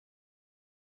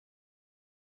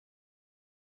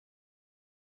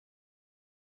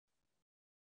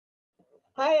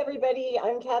Hi, everybody.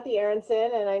 I'm Kathy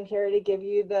Aronson, and I'm here to give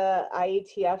you the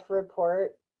IETF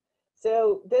report.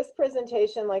 So this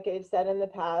presentation, like I've said in the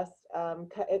past,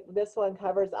 this one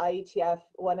covers IETF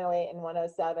 108 and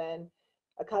 107,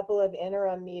 a couple of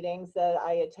interim meetings that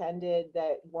I attended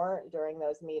that weren't during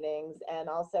those meetings, and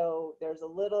also there's a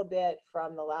little bit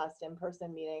from the last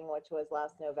in-person meeting, which was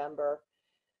last November.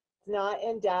 It's not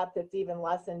in depth. It's even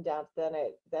less in depth than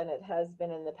it has been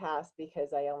in the past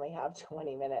because I only have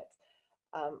 20 minutes.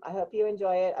 I hope you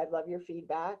enjoy it. I'd love your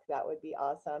feedback. That would be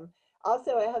awesome.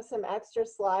 Also, I have some extra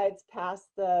slides past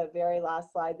the very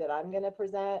last slide that I'm going to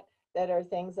present that are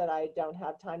things that I don't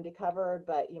have time to cover,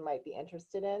 but you might be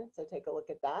interested in. So take a look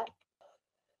at that.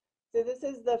 So this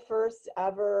is the first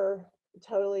ever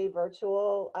totally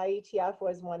virtual IETF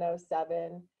was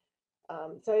 107.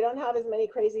 So I don't have as many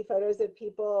crazy photos of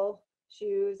people,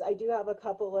 shoes. I do have a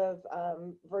couple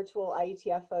of virtual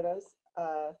IETF photos.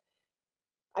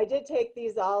 I did take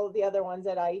all the other ones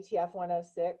at IETF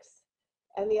 106.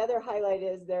 And the other highlight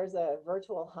is there's a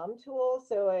virtual hum tool.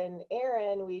 So in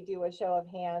ARIN, we do a show of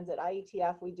hands. At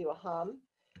IETF, we do a hum.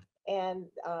 And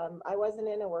I wasn't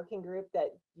in a working group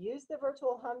that used the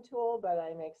virtual hum tool, but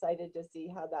I'm excited to see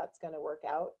how that's going to work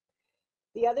out.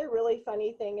 The other really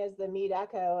funny thing is the Meet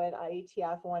Echo at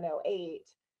IETF 108.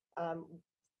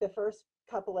 The first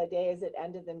couple of days it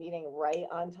ended the meeting right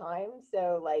on time,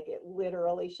 so like it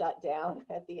literally shut down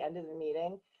at the end of the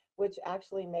meeting, which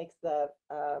actually makes the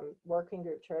working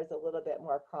group chairs a little bit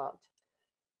more prompt.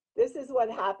 This is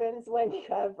what happens when you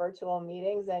have virtual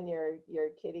meetings and your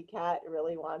kitty cat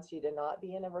really wants you to not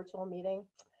be in a virtual meeting.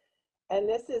 And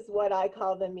this is what I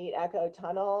call the Meet Echo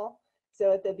tunnel.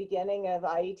 So at the beginning of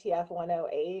IETF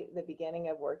 108, the beginning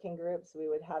of working groups, we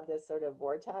would have this sort of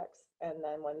vortex. And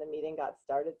then when the meeting got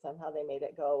started, somehow they made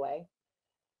it go away.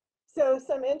 So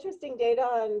some interesting data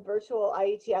on virtual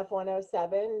IETF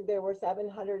 107. There were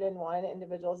 701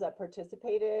 individuals that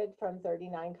participated from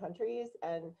 39 countries.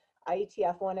 And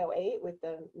IETF 108 with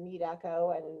the Meet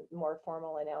Echo and more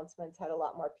formal announcements had a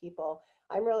lot more people.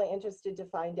 I'm really interested to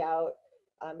find out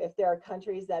if there are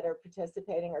countries that are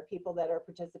participating or people that are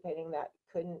participating that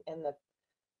couldn't in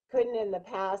the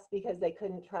past because they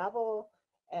couldn't travel,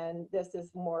 and this is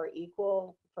more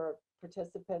equal for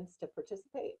participants to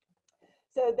participate.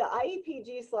 So the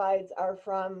IEPG slides are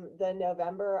from the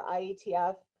November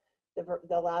IETF,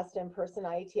 the last in-person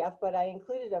IETF, but I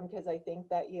included them because I think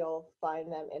that you'll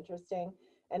find them interesting.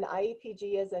 And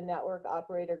IEPG is a network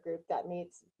operator group that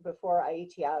meets before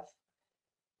IETF.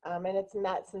 And it's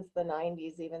met since the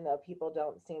 90s, even though people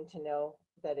don't seem to know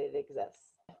that it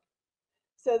exists.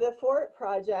 So the FORT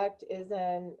project is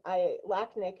an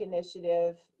LACNIC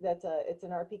initiative. It's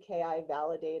an RPKI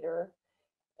validator.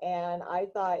 And I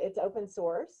thought it's open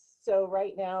source. So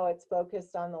right now it's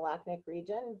focused on the LACNIC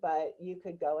region, but you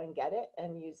could go and get it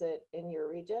and use it in your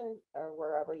region or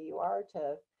wherever you are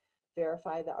to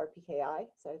verify the RPKI.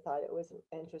 So I thought it was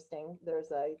interesting.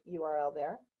 There's a URL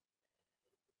there.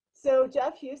 So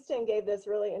Jeff Houston gave this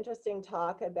really interesting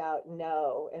talk about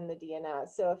no in the DNS.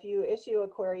 So if you issue a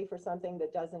query for something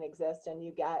that doesn't exist and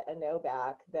you get a no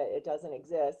back that it doesn't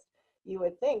exist, you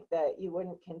would think that you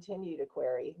wouldn't continue to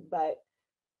query. But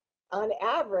on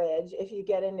average, if you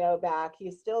get a no back,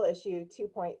 you still issue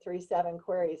 2.37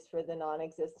 queries for the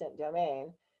non-existent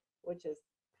domain, which is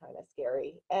kind of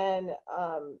scary. And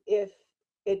if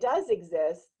it does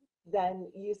exist,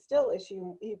 then you still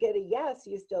issue, you get a yes,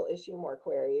 you still issue more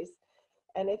queries.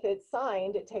 And if it's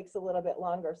signed, it takes a little bit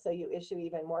longer, so you issue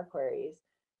even more queries.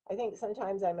 I think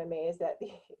sometimes I'm amazed that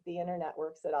the internet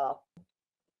works at all.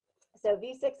 So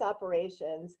V6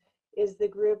 operations is the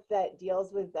group that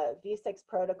deals with the V6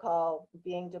 protocol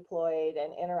being deployed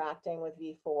and interacting with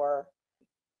V4.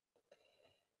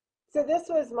 So this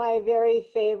was my very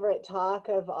favorite talk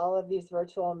of all of these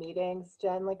virtual meetings.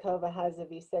 Jen Likova has a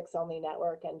V6 only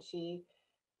network, and she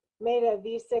made a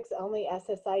V6 only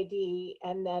SSID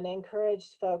and then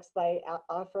encouraged folks by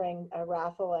offering a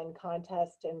raffle and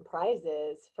contest and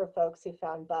prizes for folks who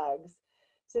found bugs.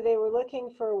 So they were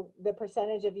looking for the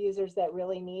percentage of users that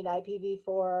really need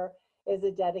IPv4. Is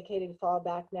a dedicated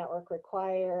fallback network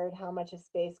required? How much of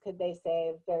space could they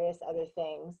save? Various other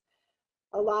things.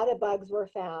 A lot of bugs were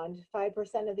found.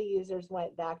 5% of the users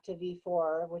went back to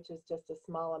V4, which is just a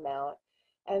small amount.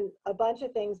 And a bunch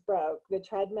of things broke. The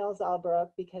treadmills all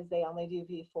broke because they only do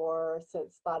V4. So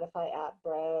Spotify app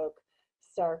broke.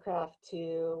 StarCraft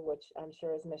 2, which I'm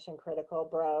sure is mission critical,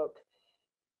 broke.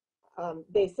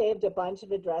 They saved a bunch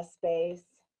of address space.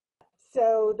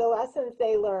 So the lessons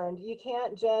they learned, you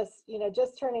can't just,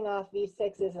 just turning off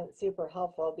V6 isn't super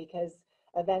helpful because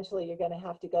eventually you're going to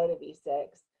have to go to V6.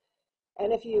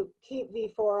 And if you keep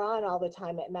v4 on all the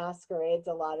time, it masquerades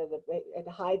a lot of it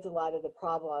hides a lot of the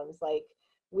problems. Like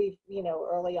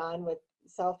early on with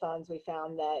cell phones, we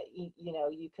found that,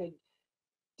 you could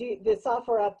do the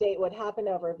software update would happen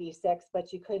over v6,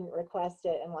 but you couldn't request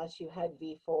it unless you had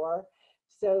v4.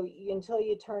 So until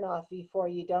you turn off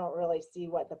v4, you don't really see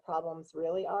what the problems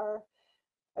really are.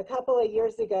 A couple of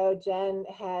years ago, Jen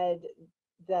had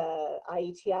the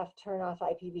IETF turn off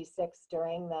IPv6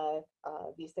 during the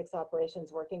v6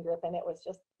 operations working group, and it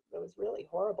was really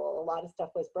horrible. A lot of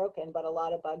stuff was broken, but a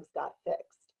lot of bugs got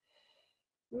fixed.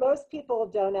 Most people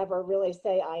don't ever really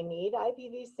say, I need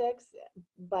IPv6,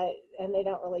 and they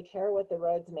don't really care what the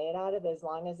road's made out of as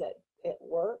long as it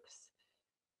works.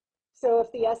 So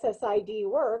if the SSID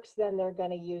works, then they're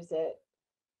going to use it.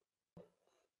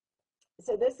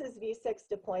 So this is v6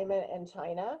 deployment in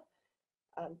China.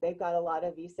 They've got a lot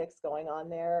of v6 going on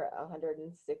there.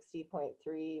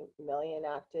 160.3 million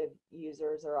active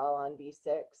users are all on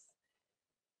v6.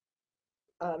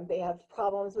 They have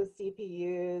problems with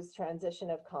CPUs,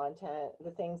 transition of content,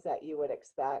 the things that you would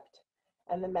expect.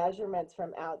 And the measurements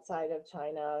from outside of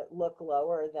China look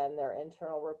lower than their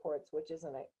internal reports, which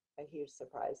isn't a huge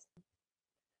surprise.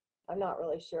 I'm not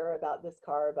really sure about this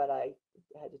car, but I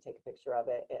had to take a picture of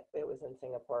it. It was in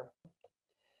Singapore.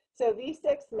 So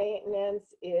v6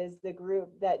 maintenance is the group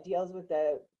that deals with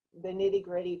the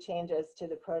nitty-gritty changes to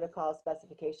the protocol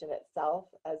specification itself,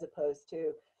 as opposed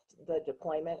to the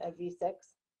deployment of v6.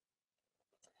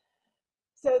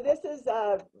 So this is,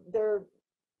 they're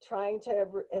trying to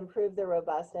improve the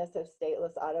robustness of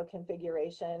stateless auto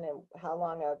configuration and how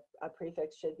long a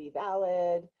prefix should be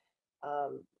valid,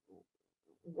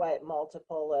 what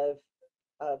multiple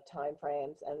of time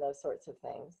frames, and those sorts of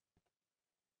things.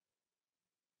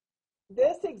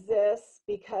 This exists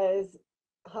because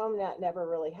HomeNet never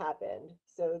really happened.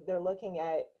 So they're looking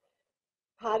at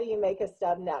how do you make a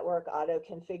stub network auto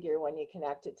configure when you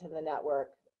connect it to the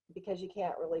network, because you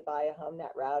can't really buy a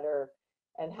HomeNet router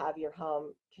and have your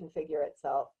home configure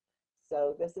itself.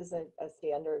 So this isn't a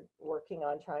standard working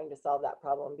on trying to solve that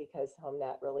problem, because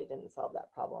HomeNet really didn't solve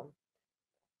that problem.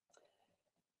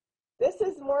 This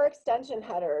is more extension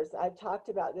headers. I've talked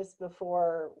about this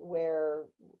before, where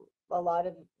a lot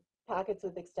of packets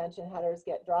with extension headers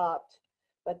get dropped,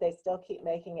 but they still keep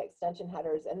making extension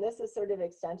headers. And this is sort of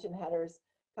extension headers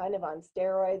kind of on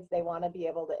steroids. They want to be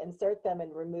able to insert them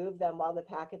and remove them while the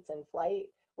packet's in flight,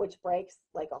 which breaks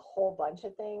like a whole bunch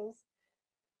of things.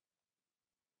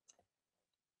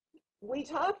 We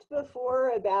talked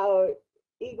before about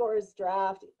Igor's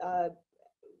draft,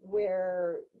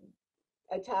 where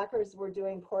attackers were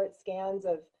doing port scans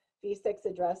of v6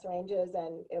 address ranges,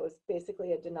 and it was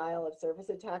basically a denial of service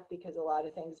attack because a lot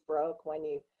of things broke when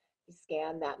you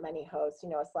scan that many hosts. A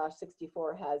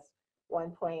 /64 has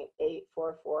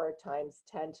 1.844 times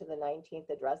 10 to the 19th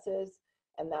addresses,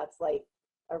 and that's like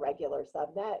a regular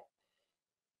subnet.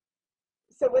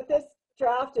 So what this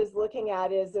draft is looking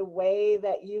at is a way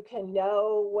that you can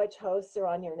know which hosts are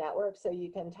on your network so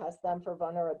you can test them for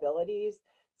vulnerabilities.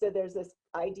 So there's this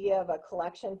idea of a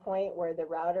collection point where the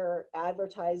router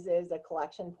advertises a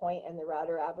collection point in the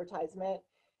router advertisement.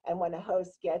 And when a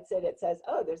host gets it, it says,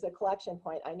 oh, there's a collection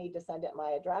point. I need to send it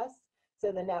my address.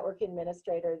 So the network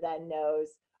administrator then knows,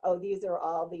 oh, these are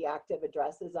all the active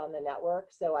addresses on the network,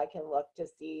 so I can look to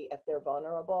see if they're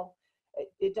vulnerable.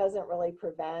 It doesn't really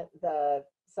prevent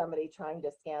somebody trying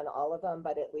to scan all of them,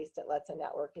 but at least it lets a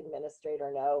network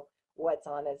administrator know what's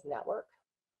on his network.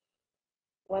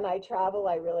 When I travel,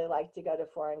 I really like to go to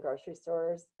foreign grocery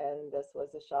stores, and this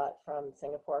was a shot from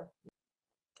Singapore.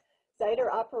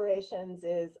 CIDR operations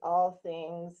is all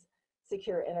things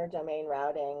secure interdomain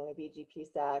routing,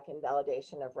 BGP-SAC, and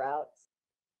validation of routes.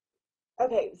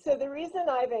 Okay, so the reason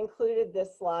I've included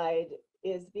this slide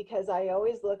is because I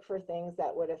always look for things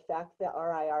that would affect the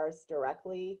RIRs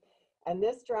directly, and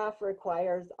this draft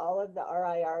requires all of the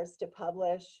RIRs to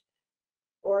publish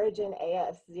origin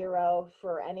AS0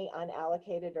 for any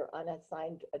unallocated or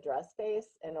unassigned address space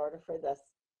in order for this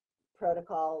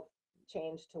protocol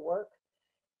change to work.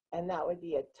 And that would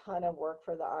be a ton of work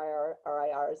for the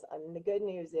RIRs. And the good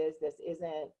news is this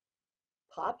isn't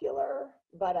popular,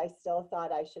 but I still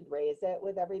thought I should raise it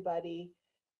with everybody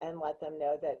and let them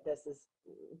know that this is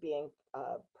being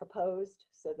proposed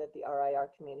so that the RIR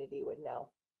community would know.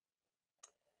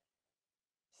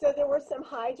 So there were some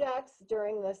hijacks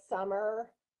during the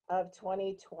summer of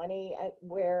 2020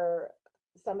 where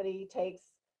somebody takes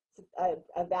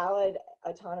a valid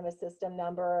autonomous system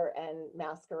number and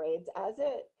masquerades as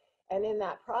it. And in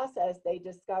that process, they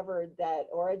discovered that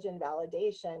origin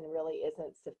validation really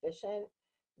isn't sufficient,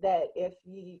 that if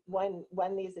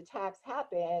when these attacks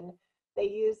happen, they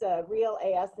use a real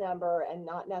AS number and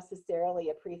not necessarily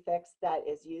a prefix that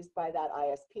is used by that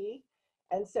ISP.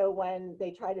 And so when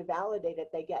they try to validate it,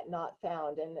 they get not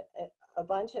found. And a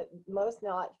bunch of, most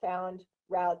not found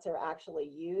routes are actually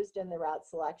used in the route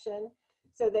selection.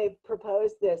 So they've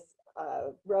proposed this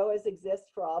ROAs exist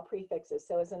for all prefixes.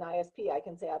 So as an ISP, I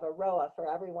can say I have a ROA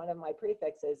for every one of my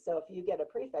prefixes. So if you get a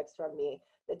prefix from me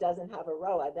that doesn't have a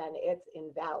ROA, then it's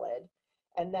invalid.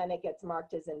 And then it gets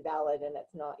marked as invalid and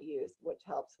it's not used, which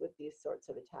helps with these sorts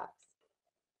of attacks.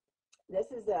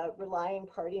 This is a relying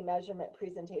party measurement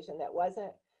presentation that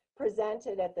wasn't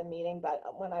presented at the meeting, but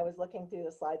when I was looking through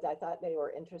the slides, I thought they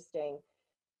were interesting.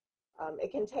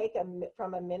 It can take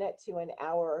from a minute to an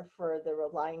hour for the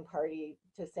relying party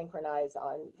to synchronize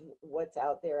on what's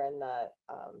out there and the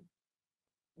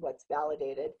what's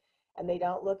validated. And they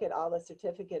don't look at all the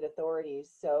certificate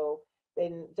authorities, so they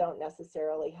don't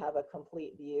necessarily have a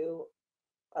complete view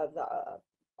of the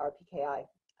RPKI.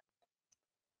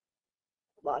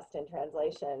 Lost in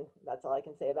translation, that's all I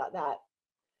can say about that.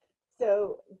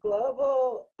 So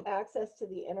global access to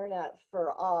the internet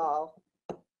for all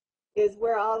is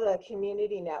where all the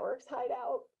community networks hide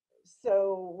out.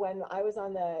 So when I was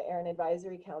on the ARIN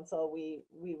Advisory Council, we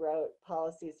wrote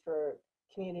policies for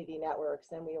community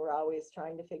networks, and we were always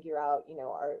trying to figure out, you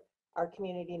know, are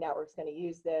community networks going to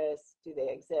use this? Do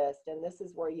they exist? And this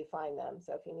is where you find them.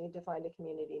 So if you need to find a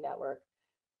community network,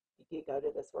 you go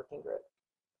to this working group.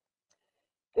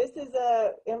 This is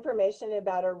information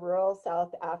about a rural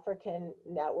South African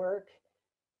network.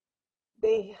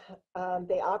 They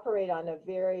operate on a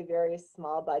very, very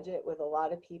small budget with a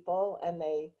lot of people, and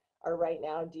they are right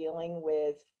now dealing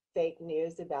with fake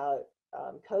news about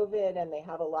COVID, and they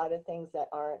have a lot of things that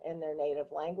aren't in their native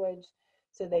language.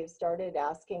 So they've started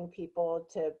asking people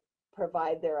to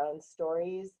provide their own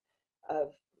stories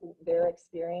of their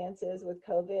experiences with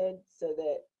COVID so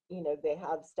that, you know, they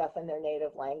have stuff in their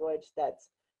native language that's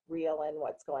real and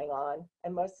what's going on.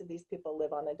 And most of these people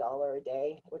live on $1 a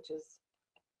day, which is,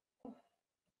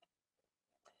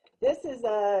 this is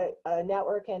a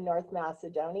network in North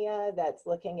Macedonia that's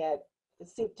looking at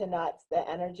soup to nuts, the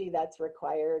energy that's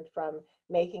required from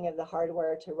making of the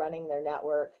hardware to running their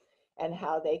network and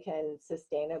how they can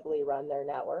sustainably run their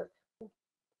network.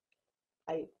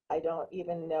 I don't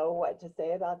even know what to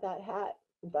say about that hat,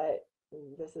 but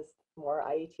this is more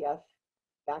IETF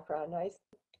background noise.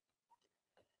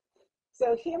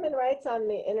 So human rights on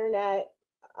the internet,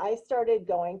 I started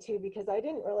going to because I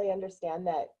didn't really understand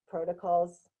that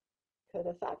protocols could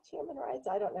affect human rights.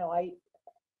 I don't know.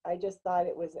 I just thought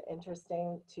it was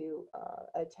interesting to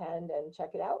attend and check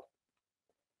it out.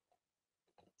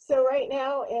 So right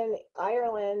now in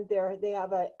Ireland, they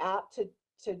have an app to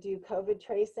do COVID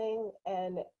tracing,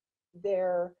 and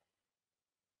they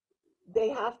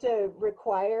have to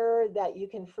require that you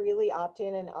can freely opt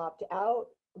in and opt out,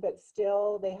 but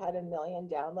still they had 1 million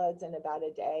downloads in about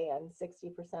a day, and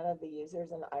 60% of the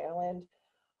users in Ireland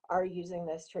are using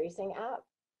this tracing app.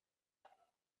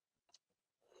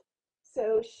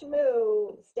 So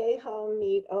SHMOO, Stay Home,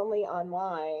 Meet Only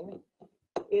Online,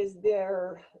 is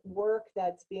their work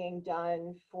that's being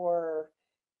done for,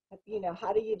 you know,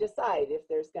 how do you decide if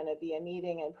there's going to be a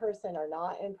meeting in person or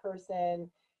not in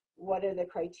person? What are the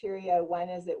criteria? When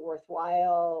is it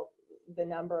worthwhile? The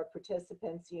number of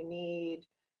participants you need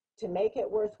to make it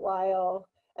worthwhile.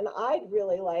 And I'd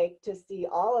really like to see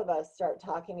all of us start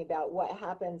talking about what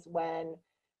happens when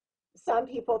some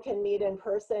people can meet in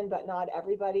person, but not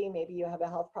everybody. Maybe you have a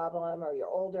health problem or you're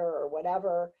older or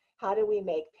whatever. How do we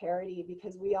make parity?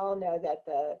 Because we all know that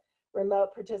the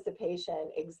remote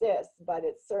participation exists, but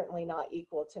it's certainly not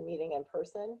equal to meeting in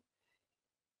person.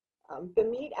 The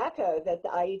Meet Echo that the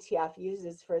IETF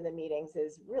uses for the meetings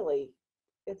is really,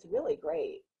 it's really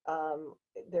great.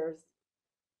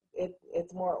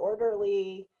 It's more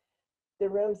orderly. The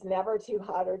room's never too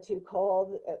hot or too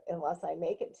cold unless I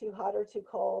make it too hot or too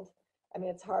cold. I mean,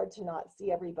 it's hard to not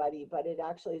see everybody, but it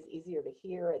actually is easier to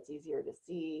hear, it's easier to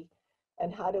see.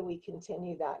 And how do we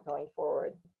continue that going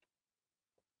forward?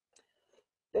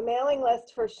 The mailing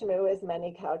list for SHMOO is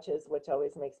many couches, which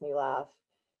always makes me laugh.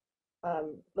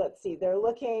 Let's see, they're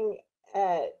looking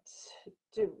at,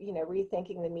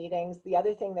 rethinking the meetings. The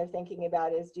other thing they're thinking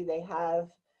about is, do they have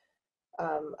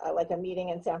like a meeting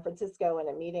in San Francisco and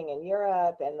a meeting in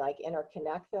Europe and like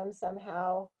interconnect them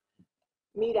somehow?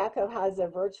 Meet Echo has a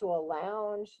virtual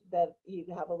lounge that you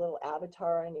have a little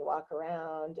avatar and you walk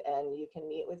around and you can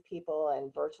meet with people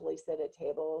and virtually sit at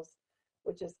tables,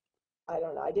 which is, I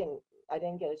don't know, I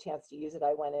didn't get a chance to use it.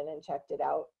 I went in and checked it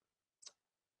out.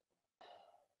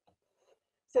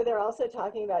 So they're also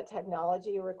talking about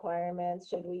technology requirements.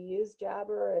 Should we use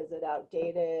Jabber? Is it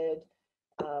outdated?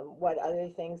 What other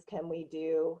things can we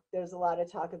do? There's a lot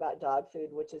of talk about dog food,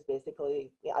 which is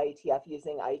basically the IETF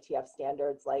using IETF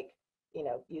standards like, you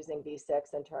know, using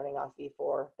V6 and turning off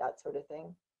V4, that sort of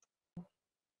thing.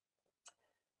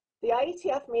 The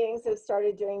IETF meetings have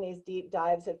started doing these deep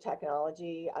dives of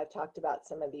technology. I've talked about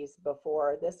some of these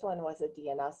before. This one was a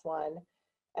DNS one.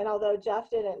 And although Jeff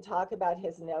didn't talk about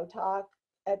his no talk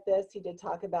at this, he did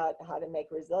talk about how to make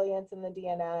resilience in the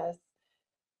DNS,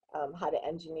 how to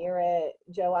engineer it.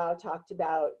 Joao talked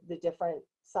about the different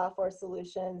software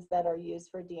solutions that are used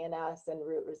for DNS and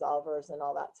root resolvers and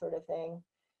all that sort of thing.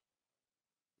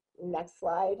 Next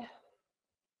slide.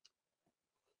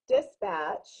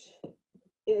 Dispatch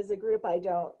is a group I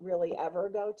don't really ever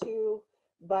go to,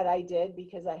 but I did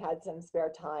because I had some spare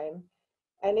time.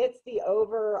 And it's the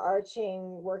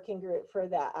overarching working group for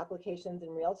the applications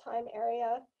in real time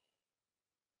area.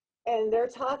 And they're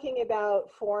talking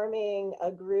about forming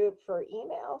a group for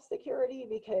email security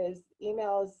because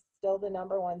email is still the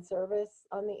 #1 service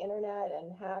on the internet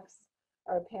and hacks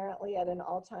are apparently at an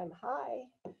all-time high.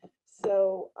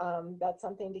 So that's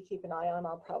something to keep an eye on.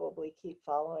 I'll probably keep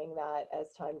following that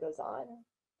as time goes on.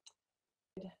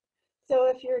 So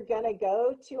if you're gonna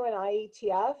go to an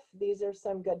IETF, these are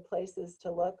some good places to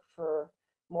look for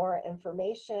more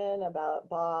information about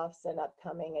BOFs and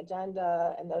upcoming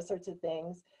agenda and those sorts of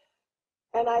things.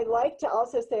 And I'd like to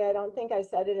also say, I don't think I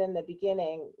said it in the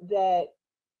beginning, that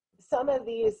some of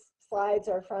these slides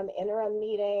are from interim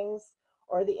meetings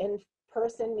or the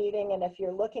in-person meeting. And if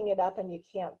you're looking it up and you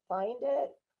can't find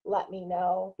it, let me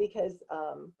know, because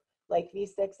like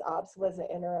V6 Ops was an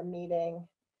interim meeting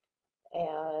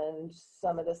and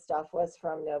some of the stuff was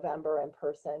from November in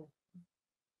person.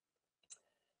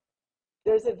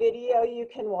 There's a video you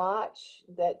can watch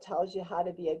that tells you how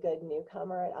to be a good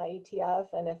newcomer at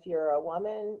IETF. And if you're a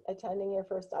woman attending your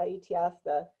first IETF,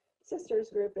 the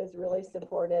sisters group is really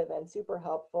supportive and super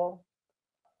helpful.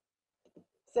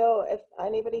 So if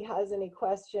anybody has any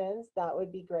questions, that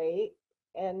would be great.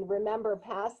 And remember,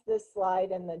 past this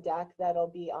slide in the deck that'll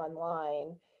be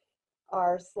online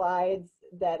are slides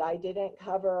that I didn't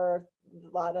cover. A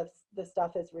lot of the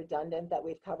stuff is redundant that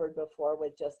we've covered before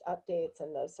with just updates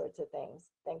and those sorts of things.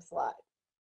 Thanks a lot.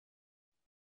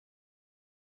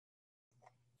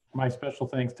 My special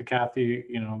thanks to Kathy.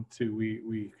 You know,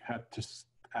 we had to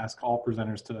ask all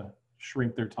presenters to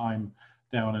shrink their time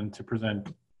down and to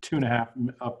present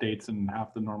 2.5 updates in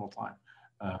half the normal time.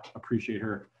 Appreciate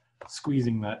her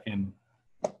squeezing that in.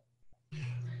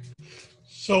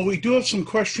 So we do have some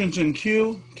questions in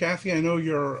queue. Kathy, I know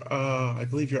you're, I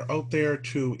believe you're out there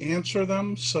to answer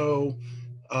them. So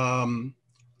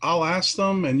I'll ask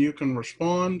them and you can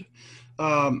respond.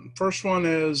 First one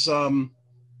is Azael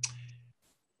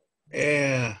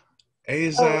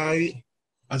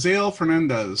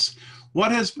Fernandez.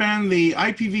 What has been the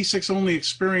IPv6 only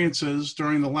experiences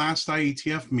during the last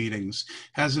IETF meetings?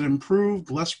 Has it improved,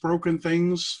 less broken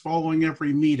things following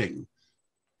every meeting?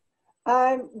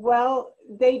 Well,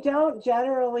 they don't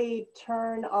generally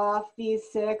turn off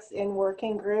V6 in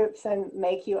working groups and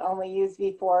make you only use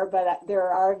V4, but there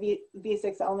are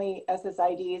V6 only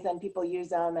SSIDs and people use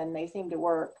them and they seem to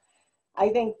work. I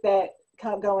think that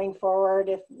going forward,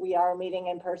 if we are meeting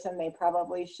in person, they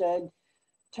probably should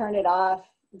turn it off,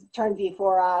 turn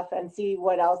V4 off and see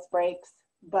what else breaks,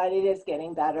 but it is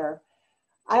getting better.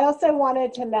 I also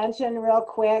wanted to mention real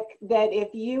quick that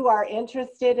if you are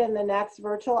interested in the next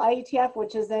virtual IETF,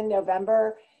 which is in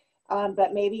November,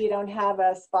 but maybe you don't have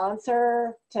a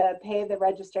sponsor to pay the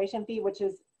registration fee, which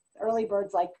is early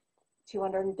birds like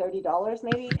 $230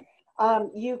 maybe,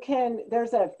 you can,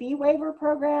 there's a fee waiver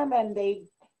program and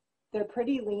they're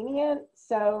pretty lenient.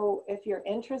 So if you're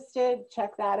interested,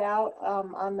 check that out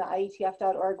on the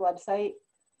IETF.org website.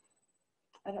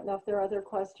 I don't know if there are other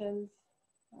questions.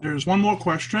 There's one more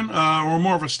question, or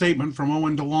more of a statement from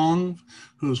Owen DeLong,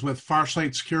 who's with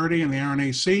Farsight Security and the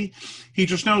RNAC. He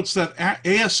just notes that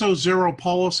ASO 0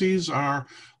 policies are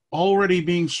already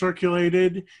being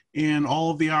circulated in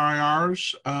all of the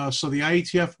RIRs, so the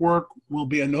IETF work will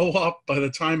be a no-op by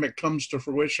the time it comes to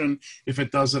fruition, if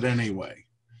it does it anyway.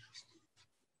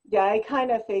 Yeah, I kind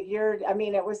of figured. I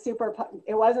mean, it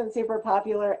wasn't super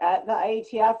popular at the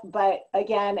IETF, but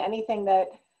again, anything that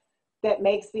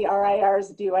makes the RIRs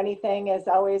do anything is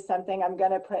always something I'm going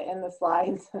to put in the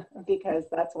slides because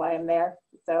that's why I'm there.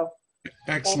 So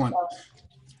excellent.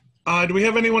 Do we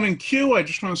have anyone in queue? I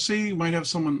just want to see, you might have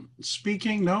someone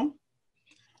speaking. No,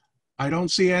 I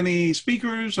don't see any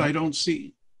speakers. I don't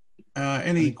see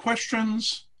any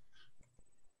questions.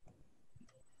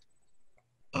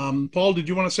 Paul, did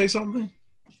you want to say something?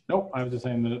 Nope, I was just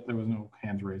saying that there was no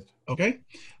hands raised. Okay.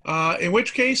 In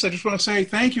which case, I just want to say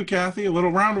thank you, Kathy. A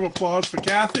little round of applause for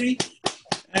Kathy.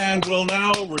 And we'll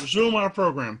now resume our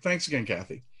program. Thanks again,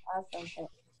 Kathy. Awesome. Thanks.